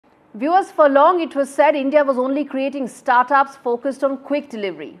Viewers, for long it was said India was only creating startups focused on quick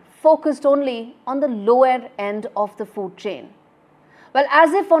delivery, focused only on the lower end of the food chain. Well,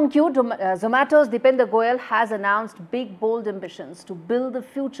 as if on cue, Zomato's Deepinder Goyal has announced big, bold ambitions to build the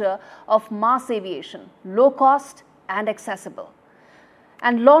future of mass aviation, low cost and accessible.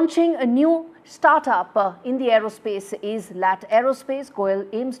 And launching a new startup in the aerospace is LAT Aerospace. Goyal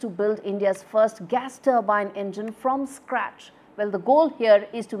aims to build India's first gas turbine engine from scratch. Well, the goal here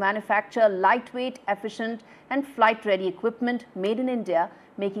is to manufacture lightweight, efficient and flight-ready equipment made in India,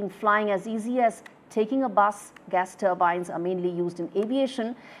 making flying as easy as taking a bus. Gas turbines are mainly used in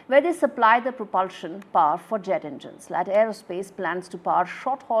aviation, where they supply the propulsion power for jet engines. LAT Aerospace plans to power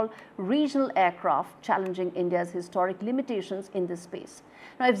short-haul regional aircraft, challenging India's historic limitations in this space.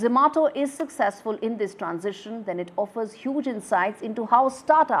 Now, if Zomato is successful in this transition, then it offers huge insights into how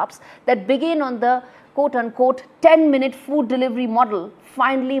startups that begin on the quote-unquote 10-minute food delivery model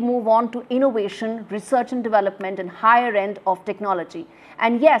finally move on to innovation, research and development and higher end of technology.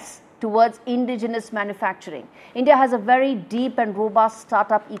 And yes, towards indigenous manufacturing. India has a very deep and robust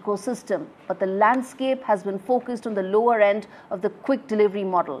startup ecosystem, but the landscape has been focused on the lower end of the quick delivery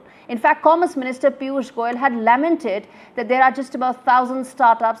model. In fact, Commerce Minister Piyush Goyal had lamented that there are just about 1,000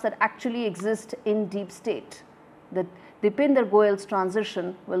 startups that actually exist in deep state. The Deepinder Goyal's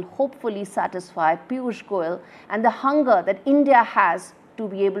transition will hopefully satisfy Piyush Goyal and the hunger that India has to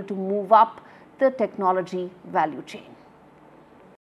be able to move up the technology value chain.